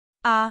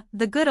Ah,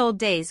 the good old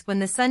days when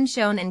the sun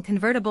shone and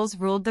convertibles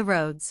ruled the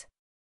roads.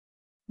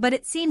 But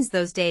it seems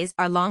those days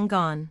are long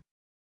gone.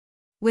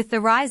 With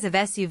the rise of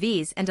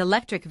SUVs and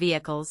electric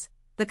vehicles,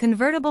 the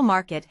convertible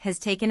market has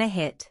taken a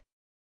hit.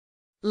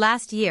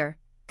 Last year,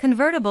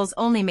 convertibles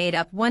only made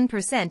up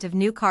 1% of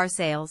new car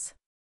sales.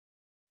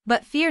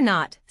 But fear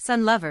not,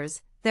 sun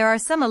lovers, there are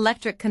some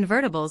electric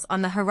convertibles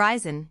on the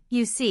horizon.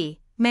 You see,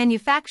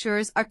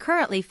 manufacturers are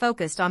currently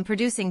focused on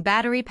producing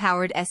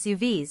battery-powered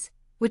SUVs,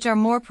 which are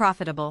more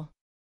profitable.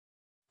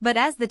 But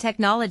as the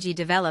technology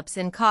develops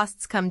and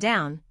costs come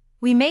down,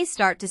 we may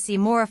start to see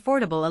more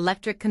affordable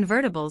electric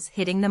convertibles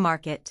hitting the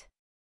market.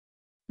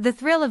 The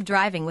thrill of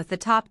driving with the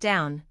top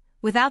down,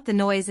 without the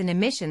noise and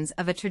emissions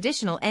of a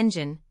traditional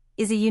engine,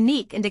 is a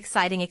unique and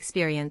exciting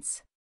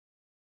experience.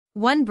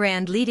 One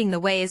brand leading the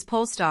way is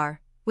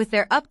Polestar, with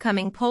their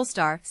upcoming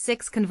Polestar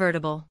 6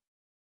 convertible.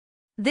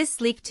 This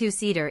sleek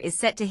two-seater is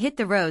set to hit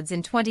the roads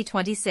in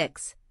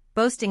 2026,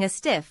 boasting a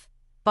stiff,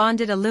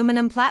 bonded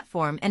aluminum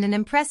platform and an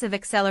impressive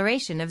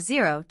acceleration of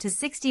 0 to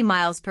 60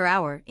 miles per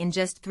hour in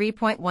just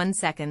 3.1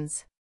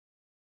 seconds.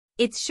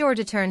 It's sure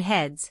to turn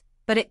heads,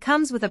 but it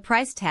comes with a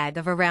price tag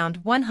of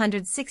around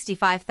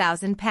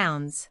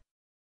 £165,000.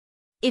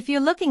 If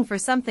you're looking for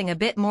something a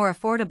bit more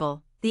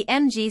affordable, the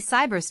MG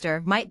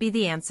Cyberster might be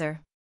the answer.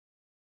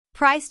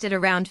 Priced at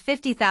around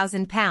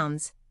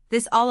 £50,000,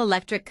 this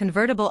all-electric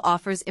convertible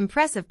offers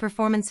impressive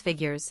performance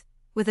figures,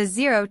 with a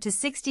 0 to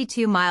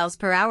 62 miles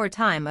per hour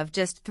time of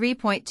just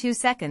 3.2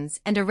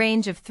 seconds and a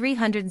range of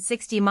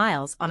 360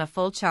 miles on a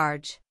full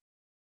charge.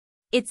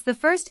 It's the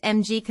first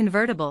MG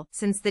convertible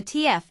since the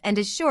TF and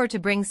is sure to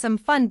bring some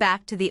fun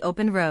back to the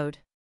open road.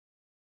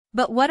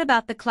 But what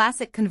about the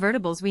classic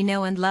convertibles we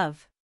know and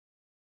love?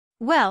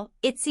 Well,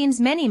 it seems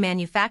many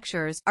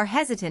manufacturers are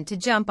hesitant to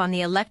jump on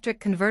the electric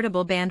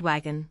convertible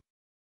bandwagon.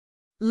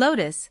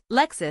 Lotus,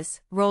 Lexus,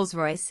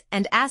 Rolls-Royce,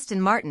 and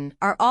Aston Martin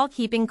are all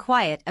keeping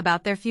quiet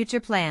about their future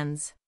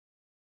plans.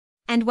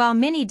 And while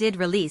Mini did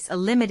release a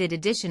limited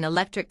edition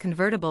electric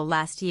convertible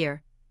last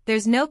year,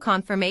 there's no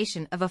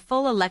confirmation of a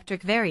full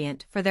electric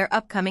variant for their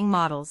upcoming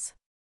models.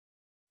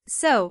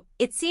 So,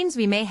 it seems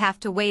we may have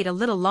to wait a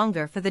little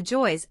longer for the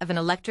joys of an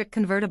electric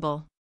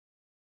convertible.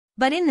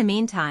 But in the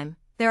meantime,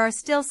 there are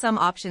still some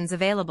options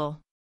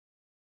available.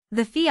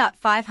 The Fiat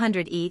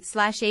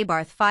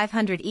 500e/Abarth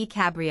 500e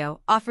Cabrio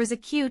offers a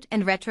cute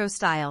and retro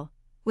style,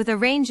 with a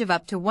range of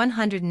up to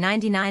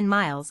 199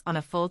 miles on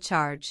a full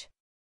charge.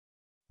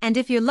 And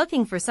if you're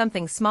looking for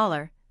something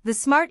smaller, the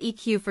Smart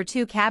EQ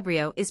ForTwo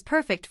Cabrio is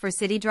perfect for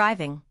city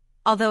driving,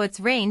 although its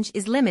range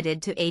is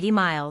limited to 80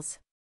 miles.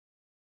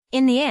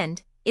 In the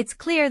end, it's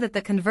clear that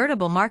the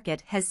convertible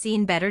market has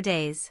seen better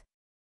days.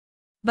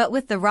 But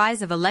with the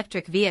rise of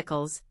electric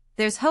vehicles,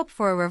 there's hope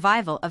for a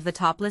revival of the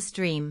topless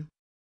dream.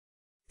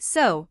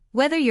 So,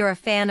 whether you're a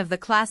fan of the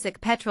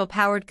classic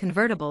petrol-powered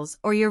convertibles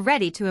or you're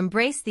ready to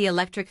embrace the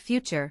electric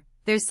future,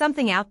 there's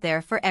something out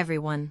there for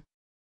everyone.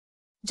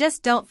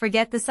 Just don't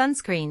forget the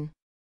sunscreen.